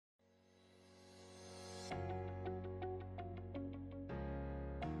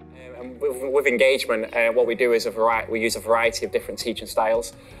With engagement, what we do is we use a variety of different teaching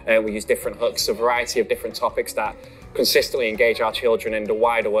styles. We use different hooks, a variety of different topics that consistently engage our children in the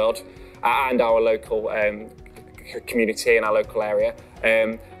wider world and our local community and our local area.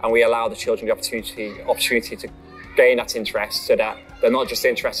 And we allow the children the opportunity to gain that interest, so that they're not just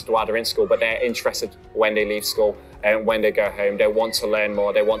interested while they're in school, but they're interested when they leave school and when they go home. They want to learn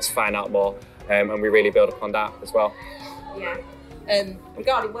more, they want to find out more, and we really build upon that as well. Yeah.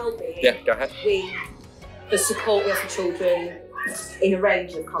 Regarding wellbeing, yeah, go ahead. The support we offer children in a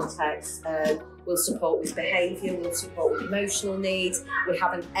range of contexts. We'll support with behaviour, we'll support with emotional needs. We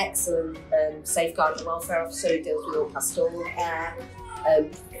have an excellent safeguarding welfare officer who deals with all pastoral care.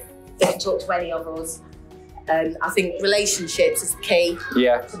 They can talk to any of us. I think relationships is the key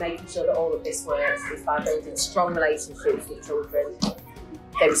to making sure that all of this works, is by building strong relationships with children.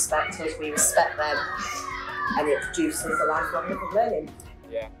 They respect us, we respect them, and it produces a lifelong way of learning.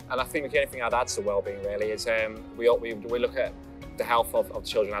 Yeah, and I think the only thing I'd add to wellbeing really is we look at the health of the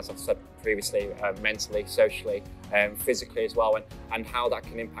children, as I've said previously, mentally, socially, physically as well, and how that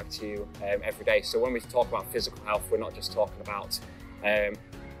can impact you every day. So when we talk about physical health, we're not just talking about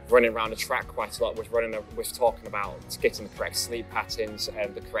running around a track quite a lot. We're talking about getting the correct sleep patterns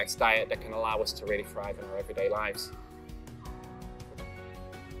and the correct diet that can allow us to really thrive in our everyday lives.